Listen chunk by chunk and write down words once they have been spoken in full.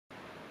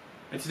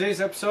In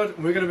today's episode,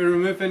 we're going to be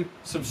removing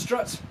some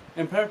struts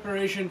in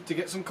preparation to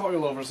get some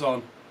coilovers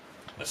on.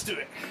 Let's do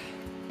it.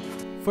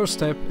 First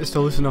step is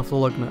to loosen off the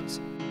lug nuts.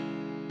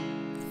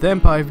 Then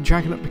by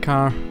jacking up the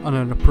car on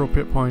an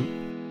appropriate point,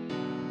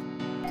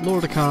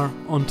 lower the car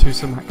onto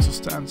some axle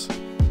stands.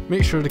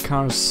 Make sure the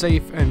car is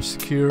safe and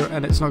secure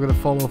and it's not going to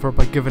fall over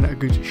by giving it a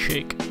good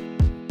shake.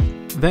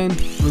 Then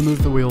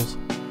remove the wheels.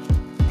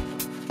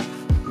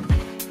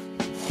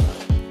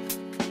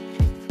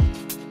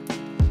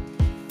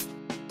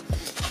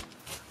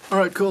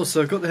 Alright, cool,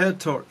 so I've got the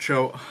head torch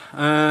out.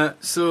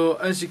 So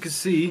as you can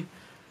see,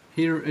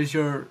 here is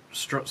your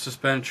strut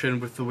suspension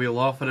with the wheel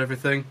off and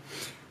everything.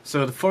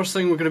 So the first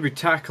thing we're going to be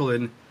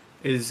tackling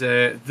is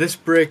this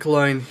brake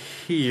line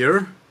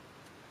here.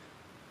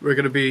 We're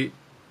going to be,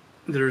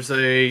 there's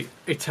a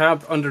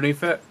tab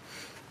underneath it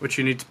which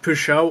you need to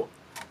push out.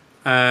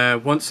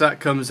 Once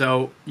that comes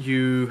out,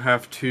 you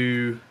have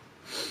to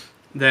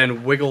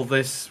then wiggle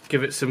this,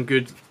 give it some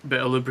good bit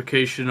of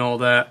lubrication, all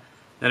that,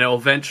 then it'll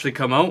eventually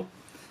come out.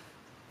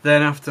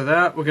 Then after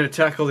that, we're going to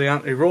tackle the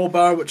anti-roll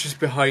bar, which is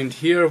behind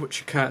here, which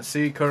you can't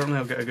see currently.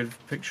 I'll get a good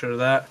picture of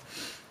that.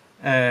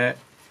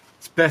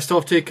 It's best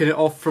off taking it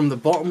off from the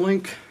bottom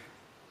link,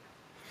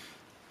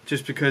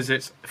 just because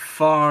it's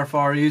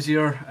far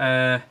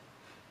easier.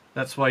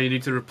 That's why you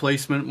need the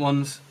replacement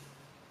ones.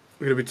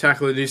 We're going to be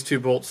tackling these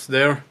two bolts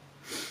there,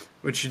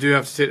 which you do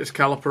have to take this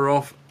caliper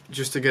off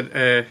just to get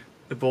the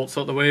bolts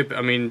out of the way. But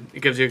I mean,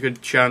 it gives you a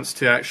good chance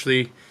to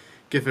actually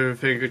give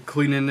everything a good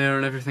clean in there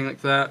and everything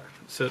like that.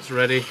 So it's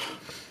ready.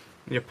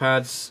 Your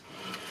pads,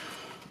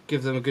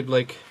 give them a good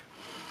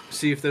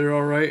see if they're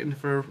alright and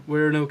if they're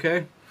wearing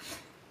okay.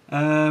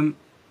 Yeah,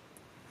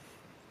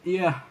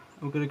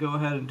 I'm gonna go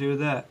ahead and do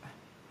that.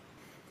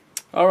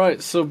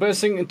 Alright, so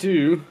best thing to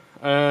do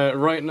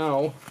right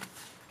now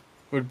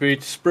would be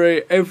to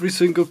spray every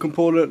single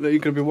component that you're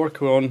going to be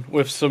working on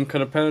with some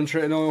kind of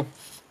penetrating oil.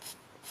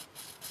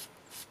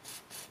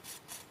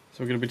 So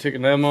we're going to be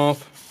taking them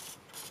off,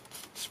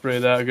 spray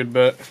that a good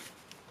bit.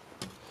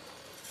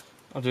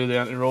 I'll do the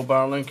anti-roll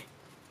bar link.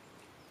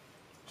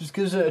 Just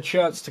gives it a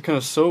chance to kind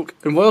of soak.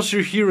 And whilst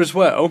you're here as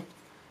well,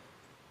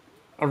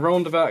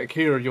 around the back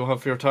here you'll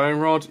have your tying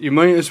rod. You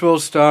might as well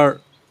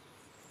start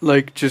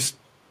just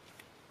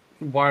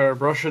wire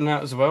brushing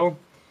that as well.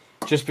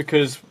 Just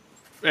because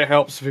it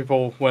helps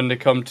people when they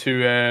come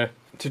to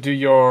do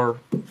your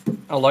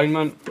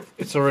alignment.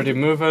 It's already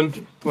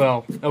moving.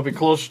 Well, it'll be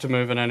closer to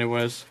moving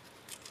anyways.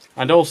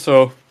 And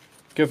also,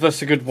 give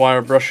this a good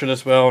wire brushing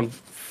as well and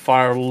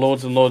fire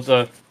loads and loads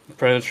of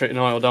penetrating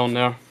oil down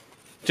there.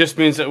 Just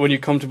means that when you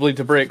come to bleed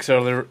the brakes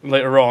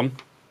later on,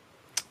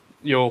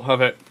 you'll have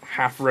it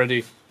half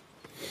ready.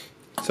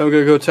 So I'm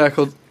going to go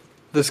tackle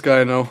this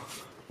guy now.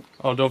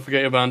 Oh, don't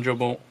forget your banjo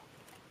bolt,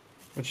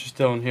 which is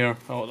down here,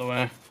 out of the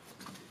way.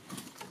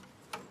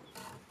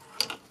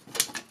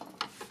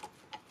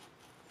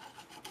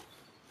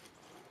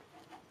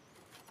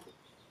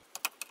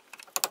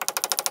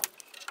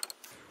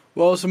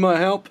 What also might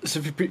help is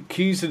if you put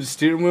keys in the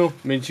steering wheel,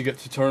 it means you get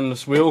to turn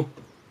this wheel.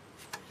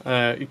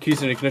 Your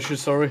keys in the ignition,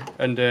 sorry,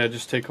 and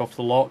just take off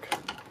the lock,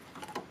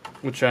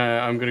 which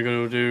I'm going to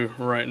go do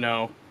right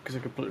now because I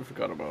completely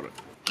forgot about it.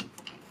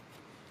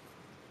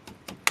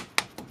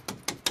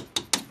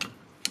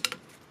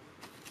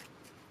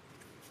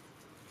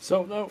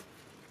 So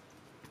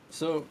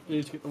you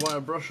need to get the wire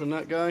brush on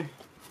that guy.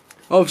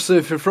 Obviously,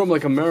 if you're from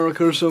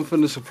America or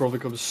something, this will probably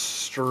come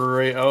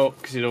straight out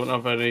because you don't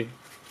have any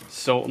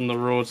salt on the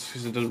roads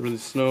because it doesn't really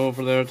snow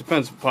over there. It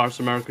depends what parts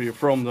of America you're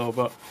from though,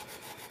 but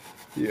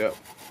yeah.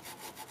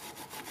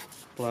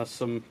 Blast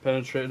some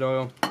penetrating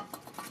oil.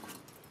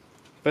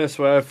 Best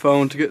way I've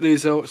found to get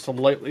these out is to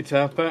lightly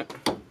tap it,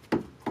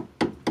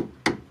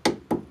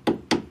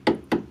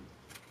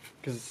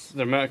 because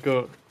they might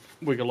go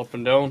wiggle up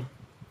and down.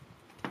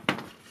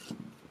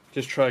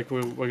 Just try to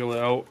wiggle it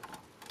out.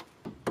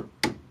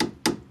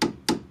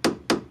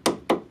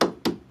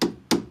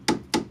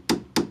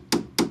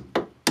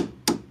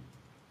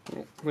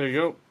 Oh, there you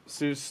go.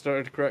 See, it's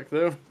started to crack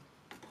there.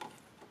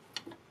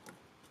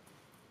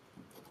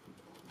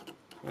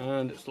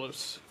 And it's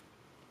loose.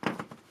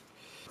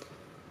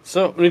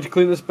 So we need to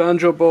clean this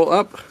banjo bolt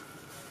up.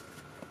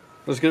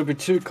 There's going to be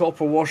 2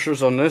 copper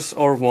washers on this,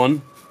 or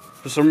 1.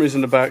 For some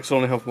reason the backs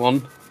only have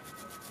 1.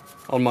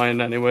 On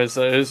mine anyways,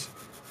 that is.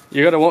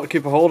 You're going to want to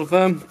keep a hold of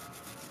them,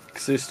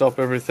 because they stop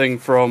everything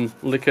from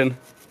leaking.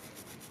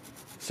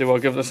 So we'll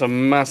give this a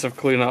massive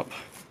clean up.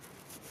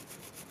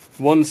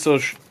 1, so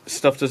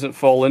stuff doesn't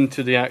fall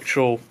into the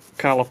actual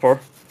caliper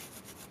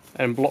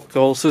and block the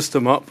whole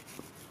system up.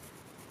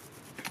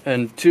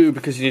 And 2,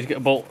 because you need to get a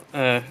bolt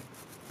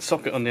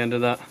socket on the end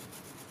of that.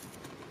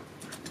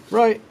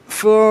 Right,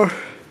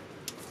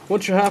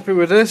 once you're happy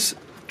with this,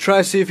 try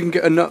to see if you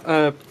can get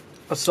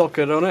a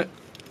socket on it.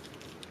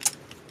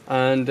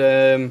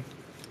 And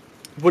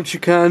once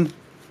you can,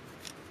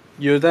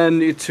 you then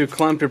need to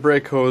clamp your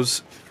brake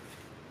hose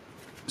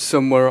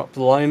somewhere up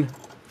the line.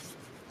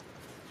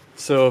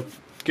 So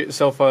get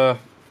yourself a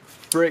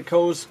brake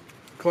hose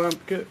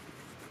clamp kit,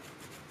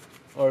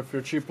 or if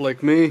you're cheap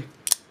like me,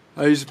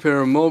 I use a pair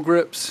of mole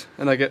grips,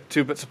 and I get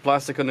 2 bits of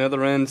plastic on the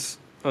other ends,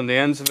 on the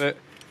ends of it,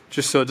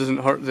 just so it doesn't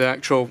hurt the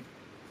actual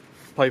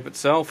pipe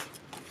itself.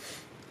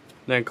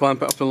 Then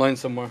clamp it up the line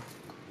somewhere.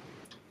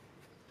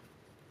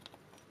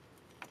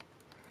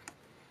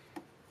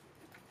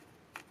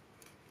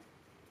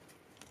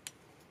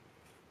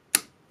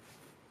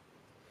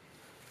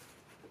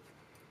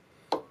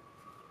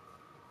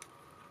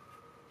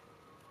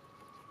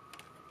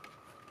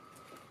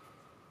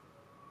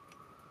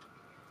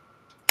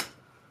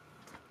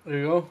 There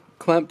you go,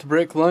 clamped the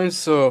brake lines,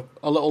 so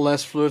a little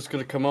less fluid's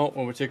going to come out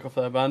when we take off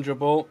that banjo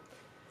bolt.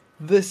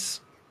 This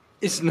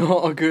is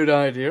not a good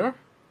idea,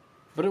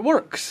 but it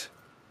works.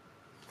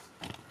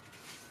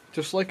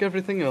 Just like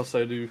everything else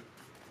I do.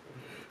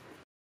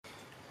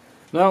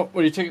 Now,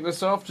 when you take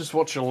this off, just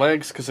watch your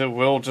legs, because it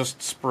will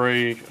just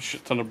spray a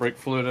shit ton of brake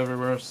fluid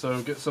everywhere,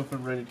 so get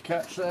something ready to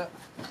catch that.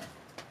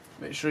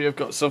 Make sure you've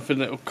got something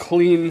that will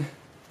clean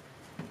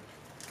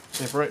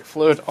the brake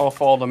fluid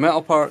off all the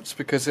metal parts,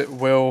 because it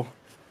will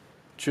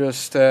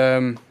just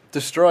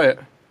destroy it.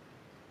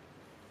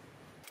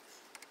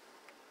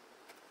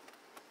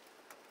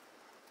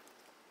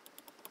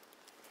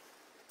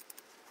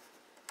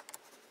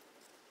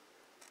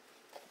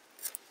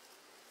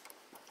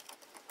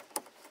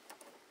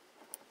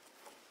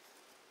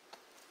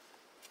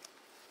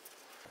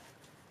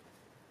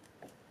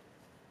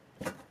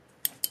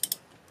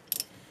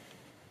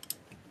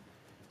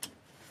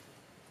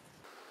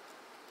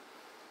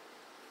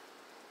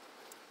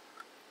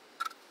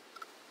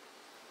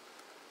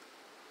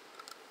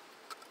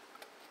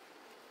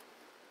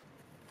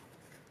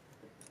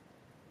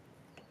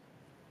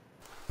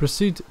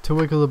 Proceed to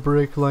wiggle the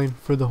brake line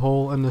through the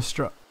hole in the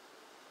strut.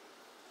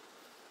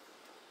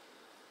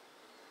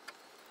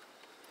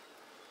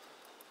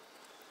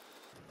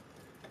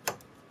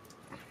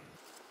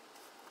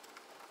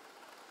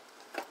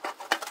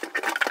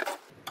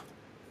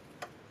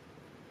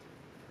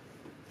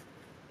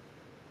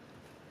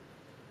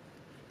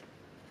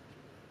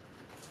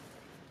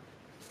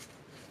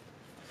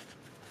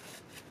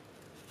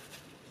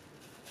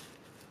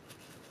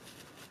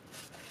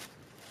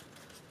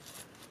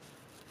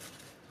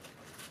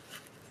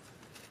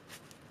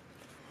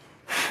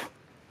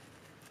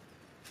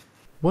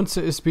 Once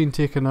it has been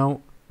taken out,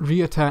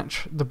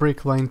 reattach the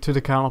brake line to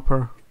the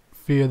caliper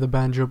via the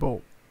banjo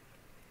bolt.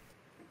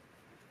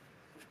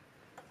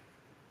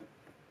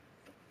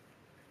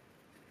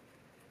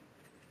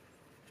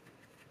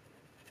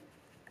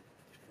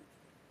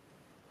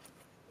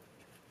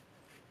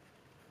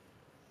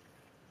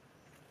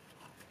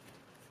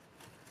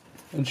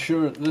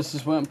 Ensure this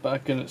is went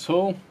back in its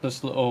hole,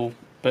 this little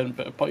bent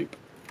bit of pipe.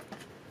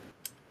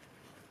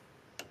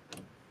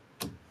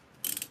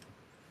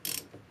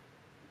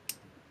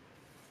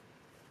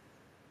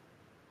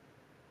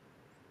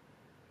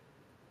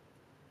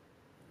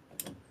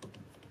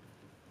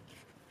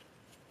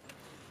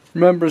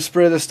 Remember to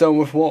spray this down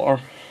with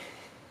water,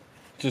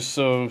 just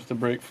so the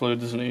brake fluid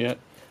doesn't eat it.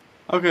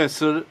 Okay,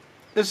 so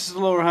this is the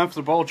lower half of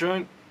the ball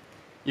joint.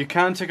 You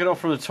can take it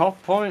off from the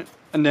top point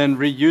and then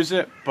reuse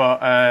it, but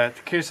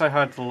the case I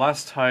had the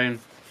last time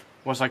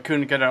was I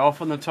couldn't get it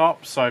off on the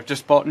top, so I've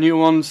just bought new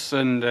ones,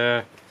 and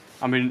I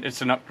mean,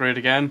 it's an upgrade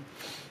again.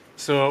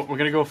 So we're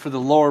gonna go for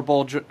the lower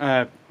ball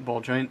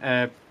joint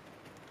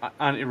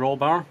anti-roll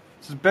bar.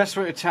 So the best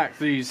way to attack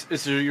these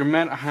is you're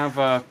meant to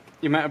have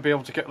you might be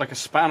able to get like a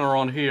spanner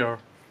on here,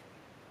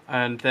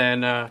 and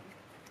then an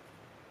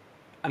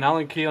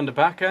Allen key on the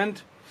back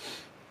end,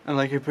 and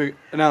like you put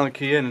an Allen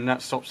key in and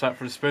that stops that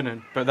from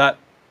spinning, but that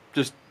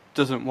just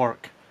doesn't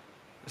work,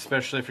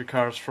 especially if your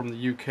car's from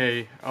the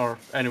UK or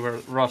anywhere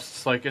it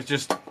rusts. Like it's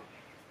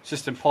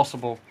just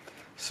impossible.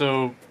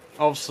 So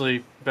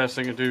obviously best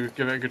thing to do,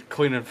 give it a good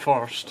cleaning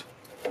first.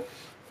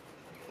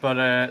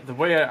 But the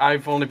way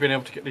I've only been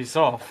able to get these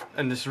off,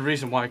 and this is the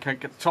reason why I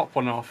can't get the top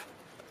one off,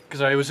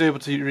 because I was able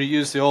to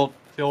reuse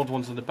the old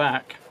ones in the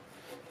back,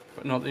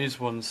 but not these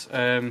ones,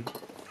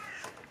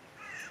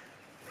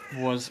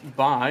 was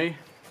by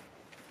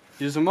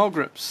using mole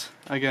grips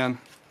again.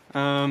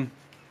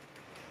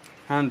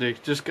 Handy.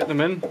 Just get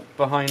them in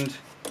behind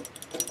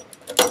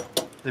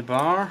the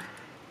bar,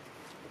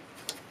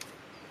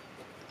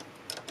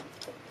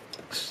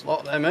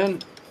 slot them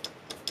in,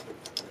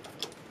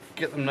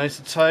 get them nice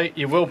and tight.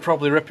 You will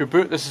probably rip your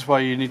boot, this is why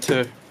you need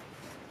to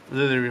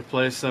really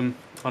replace them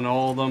on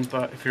all of them,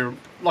 but if you're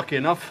lucky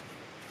enough,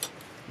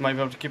 you might be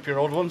able to keep your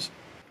old ones.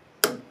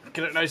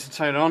 Get it nice and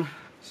tight on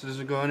so it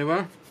doesn't go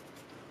anywhere,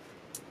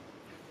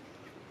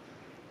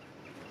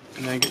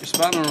 and then get your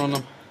spanner on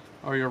them,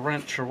 or your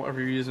wrench, or whatever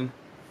you're using.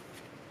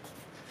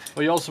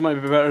 What you also might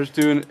be better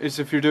doing is,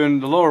 if you're doing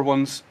the lower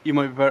ones, you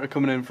might be better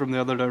coming in from the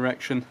other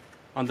direction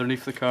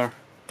underneath the car.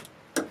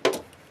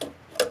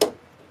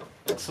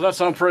 So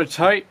that's on pretty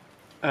tight.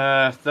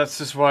 That's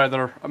just why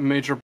they're a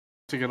major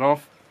to get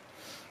off.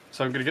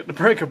 So I'm going to get the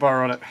breaker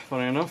bar on it,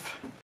 funny enough.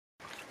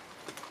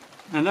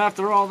 And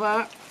after all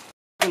that,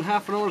 in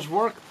half an hour's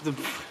work, the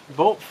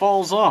bolt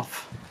falls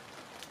off.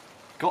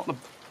 Got the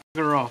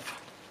breaker off.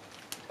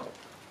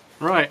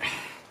 Right.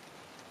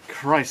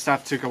 Christ,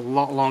 that took a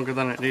lot longer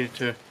than it needed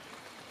to.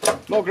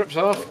 Ball grip's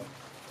off.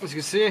 As you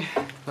can see,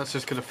 that's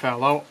just going to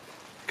fell out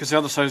because the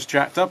other side's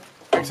jacked up.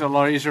 Makes it a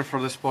lot easier for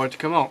this boy to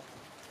come out.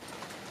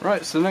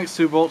 Right, so the next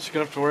two bolts you're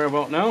going to have to worry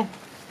about now.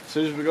 As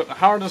soon as we got the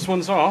hardest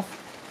ones off,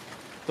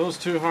 those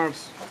two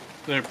hards,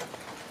 the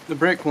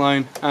brake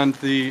line and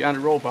the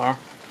anti-roll bar,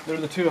 they're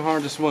the two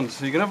hardest ones.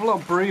 So you can have a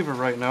little breather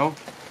right now.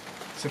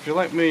 So if you're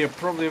like me, you're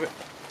probably a bit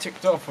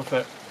ticked off with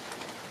it.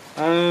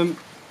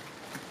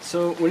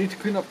 So we need to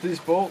clean up these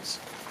bolts.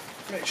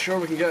 Make sure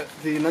we can get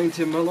the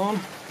 19mm on.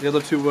 The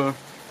other two were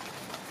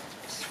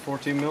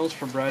 14mm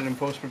for Brad in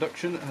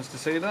post-production, it has to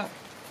say that.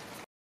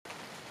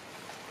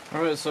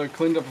 Alright, so I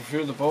cleaned up a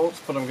few of the bolts,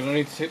 but I'm going to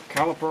need to take the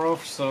caliper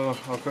off, so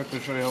I'll quickly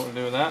show you how to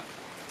do that.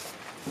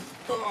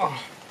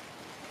 Oh,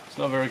 it's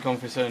not very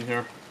comfy sitting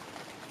here.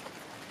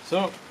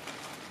 So,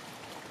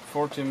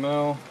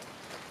 14mm,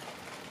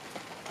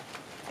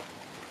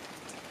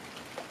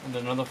 and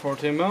another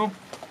 14mm.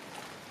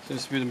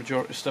 Seems to be the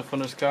majority of stuff on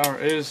this car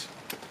is,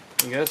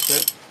 you guessed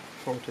it,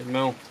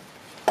 14mm.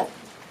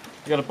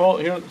 You got a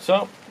bolt here at the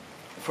top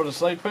for the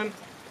slide pin.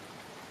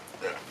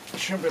 It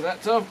shouldn't be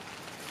that tough.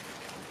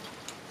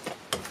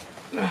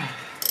 Can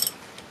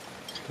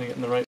I get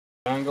in the right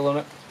angle on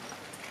it?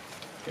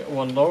 Get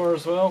one lower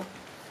as well.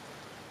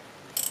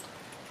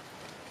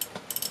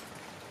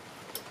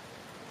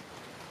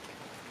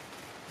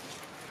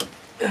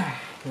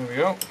 There we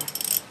go.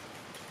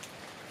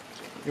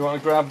 You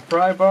want to grab a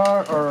pry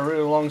bar or a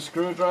really long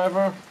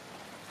screwdriver.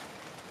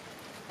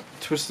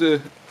 Twist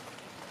the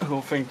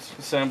whole thing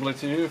assembly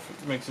to you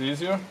if it makes it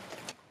easier.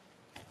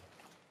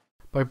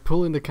 By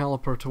pulling the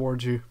caliper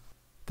towards you,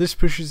 this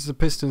pushes the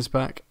pistons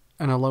back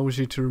and allows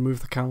you to remove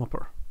the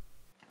caliper.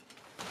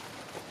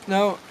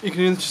 Now you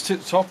can either just take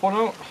the top one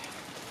out,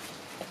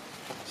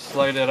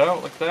 slide it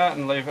out like that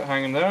and leave it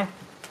hanging there,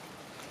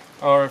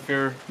 or if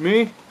you're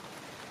me,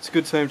 it's a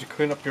good time to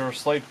clean up your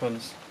slide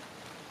pins.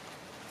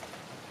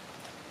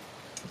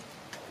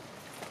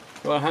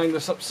 You want to hang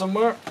this up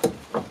somewhere?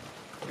 I'm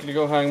going to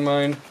go hang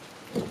mine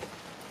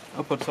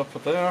up on top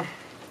of there.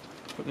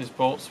 Put these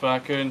bolts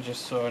back in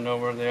just so I know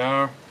where they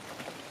are.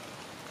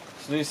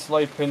 So these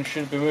slide pins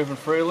should be moving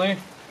freely.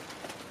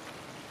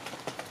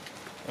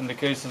 In the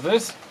case of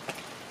this,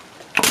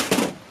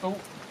 oh,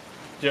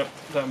 yep,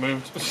 that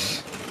moved.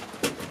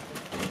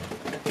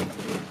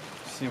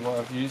 See what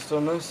I've used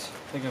on this.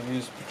 I think I've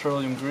used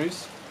petroleum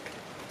grease.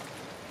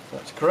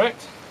 That's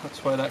correct.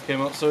 That's why that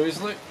came out so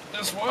easily.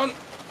 This one.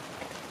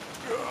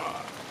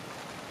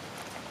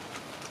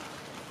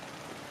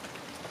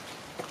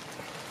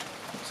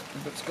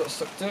 It's got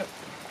stuck to it.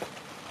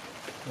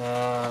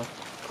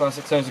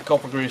 Classic sounds of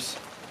copper grease.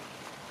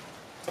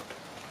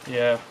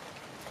 Yeah.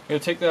 I'm going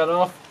to take that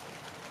off.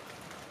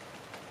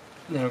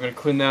 Then we're going to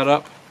clean that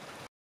up.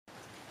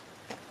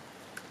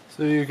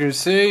 So you can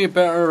see a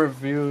better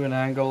view and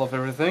angle of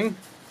everything.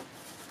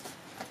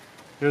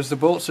 Here's the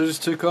bolts I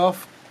just took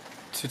off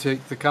to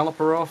take the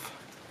caliper off.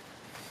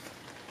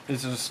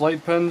 These are the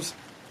slide pins.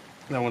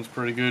 That one's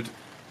pretty good.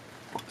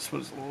 This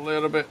one's a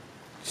little bit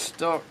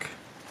stuck.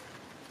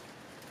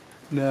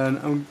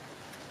 Then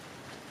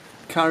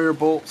carrier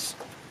bolts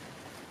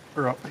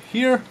are up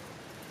here.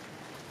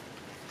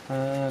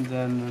 And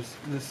then there's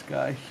this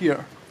guy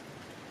here.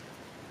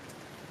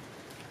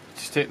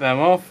 Just take them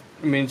off.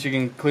 It means you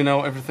can clean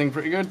out everything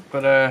pretty good,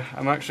 but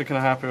I'm actually kind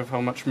of happy with how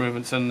much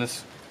movement's in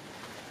this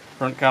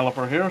front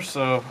caliper here,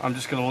 so I'm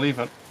just going to leave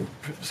it.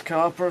 Put this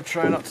caliper,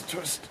 try not to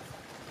twist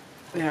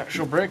the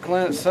actual brake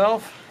line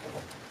itself.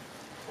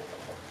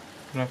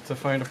 I'm going to have to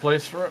find a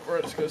place for it where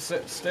it's going to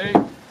sit and stay.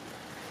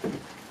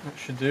 That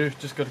should do,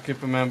 just got to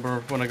keep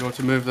remember when I go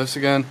to move this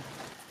again.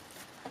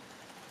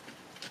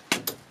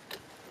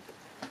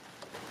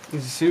 As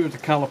you see with the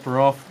caliper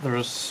off, there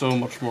is so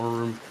much more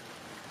room.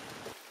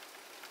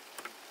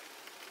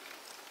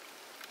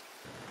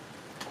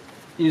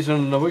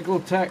 Using the wiggle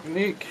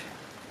technique,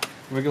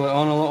 wiggle it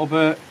on a little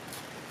bit,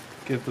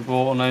 give the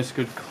bolt a nice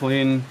good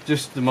clean,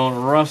 just the amount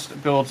of rust,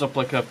 it builds up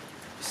like a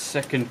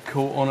second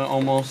coat on it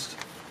almost.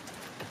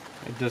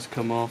 It does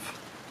come off.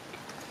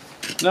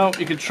 Now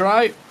you can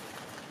try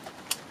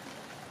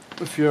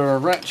with your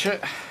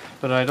ratchet,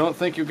 but I don't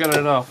think you'll get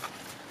it off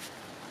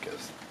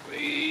because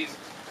these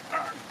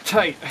are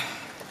tight,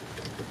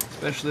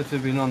 especially if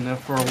they've been on there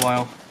for a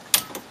while.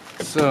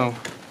 So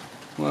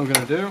what I'm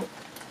going to do,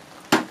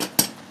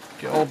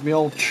 get my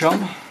old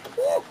chum.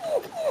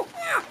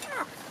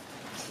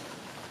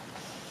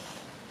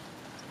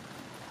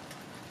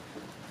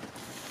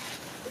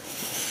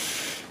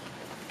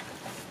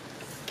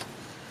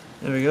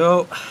 There we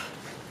go.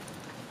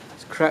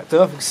 It's cracked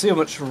off. You can see how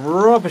much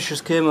rubbish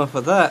just came off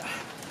of that.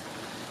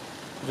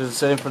 Do the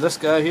same for this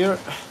guy here.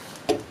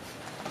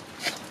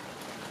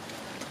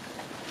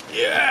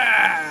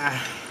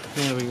 Yeah!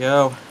 There we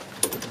go.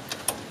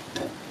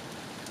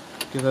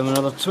 Give them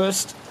another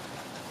twist.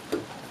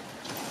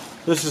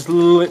 This is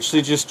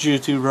literally just due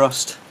to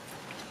rust.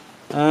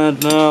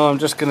 And now I'm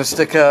just going to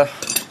stick a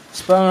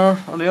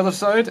spanner on the other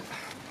side.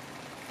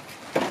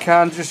 You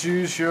can just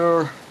use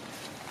your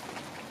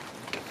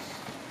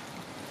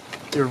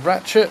your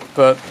ratchet,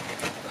 but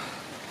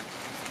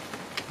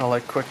I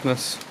like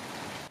quickness.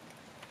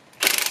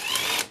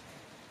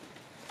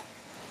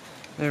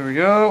 There we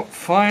go,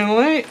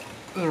 finally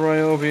the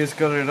Ryobi's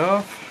got it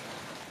off.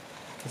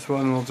 This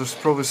one will just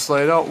probably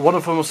slide out. One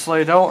of them will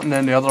slide out and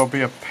then the other will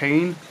be a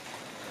pain.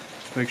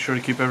 Just make sure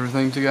to keep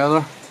everything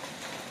together.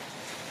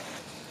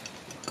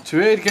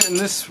 To aid getting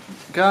this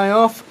guy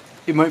off,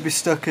 he might be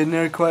stuck in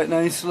there quite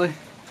nicely.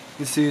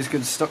 You see he's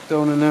getting stuck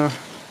down in there.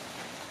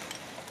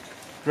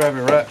 Grab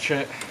your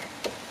ratchet.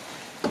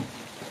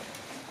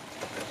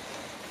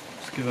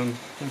 Just give him,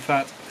 in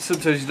fact,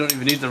 sometimes you don't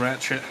even need the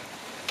ratchet.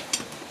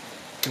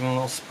 Give him a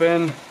little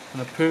spin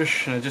and a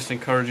push and it just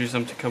encourages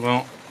him to come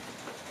out.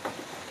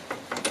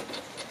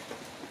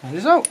 And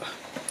he's out.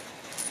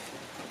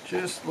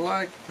 Just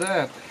like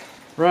that.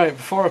 Right,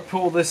 before I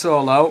pull this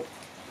all out,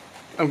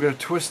 I'm going to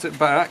twist it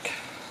back.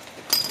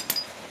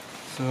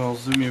 So I'll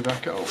zoom you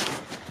back out.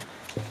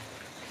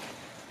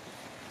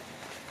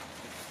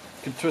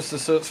 You can twist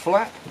this so it's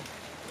flat.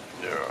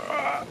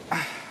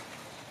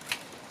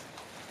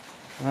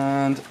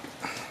 And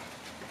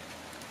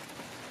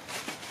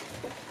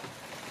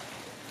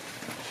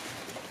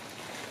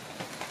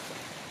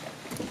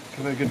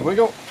give it a good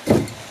wiggle.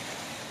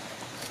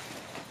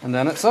 And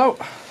then it's out.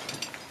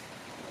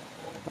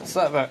 That's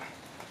that bit.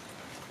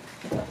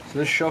 So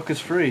this shock is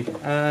free.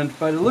 And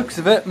by the looks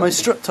of it, my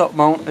strut top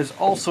mount is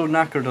also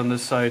knackered on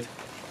this side.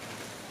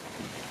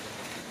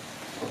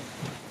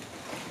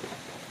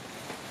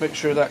 Make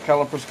sure that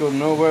caliper's going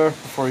nowhere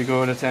before you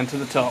go and attend to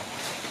the top.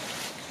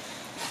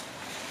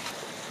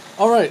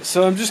 Alright,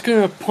 so I'm just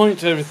going to point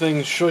to everything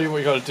and show you what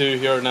you got to do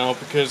here now,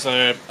 because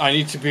I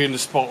need to be in the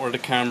spot where the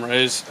camera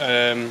is.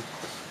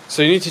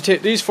 So you need to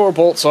take these 4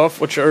 bolts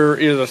off, which are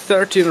either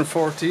 13 or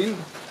 14.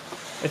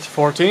 It's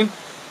 14.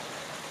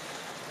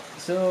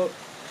 So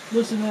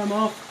loosen them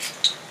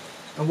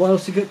off, and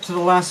once you get to the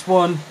last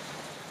one,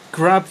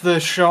 grab the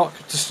shock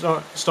to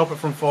stop it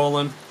from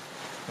falling,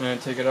 and then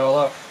take it all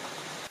out.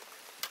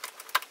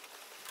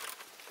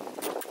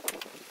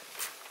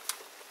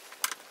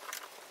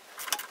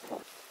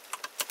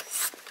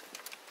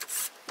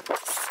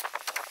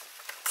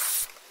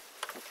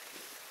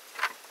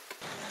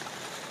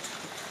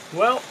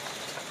 Well,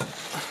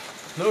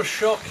 no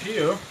shock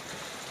here,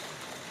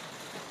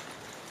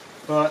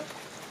 but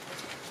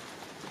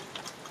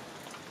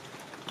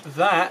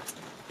that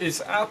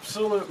is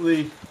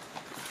absolutely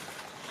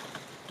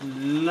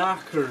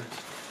knackered.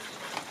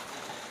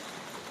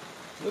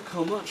 Look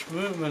how much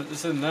movement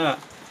is in that.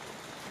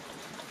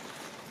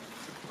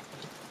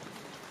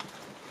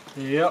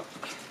 Yep,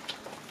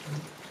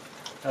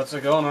 that's a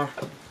goner.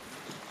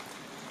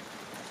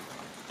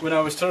 When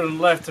I was turning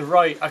left to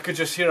right, I could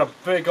just hear a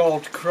big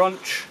old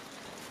crunch,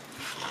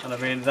 and I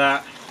mean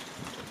that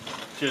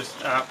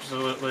just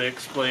absolutely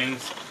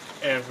explains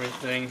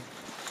everything.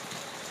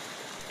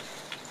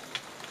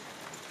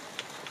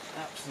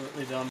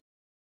 Absolutely done.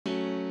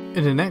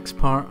 In the next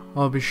part,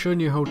 I'll be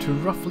showing you how to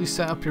roughly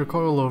set up your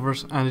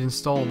coilovers and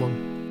install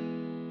them.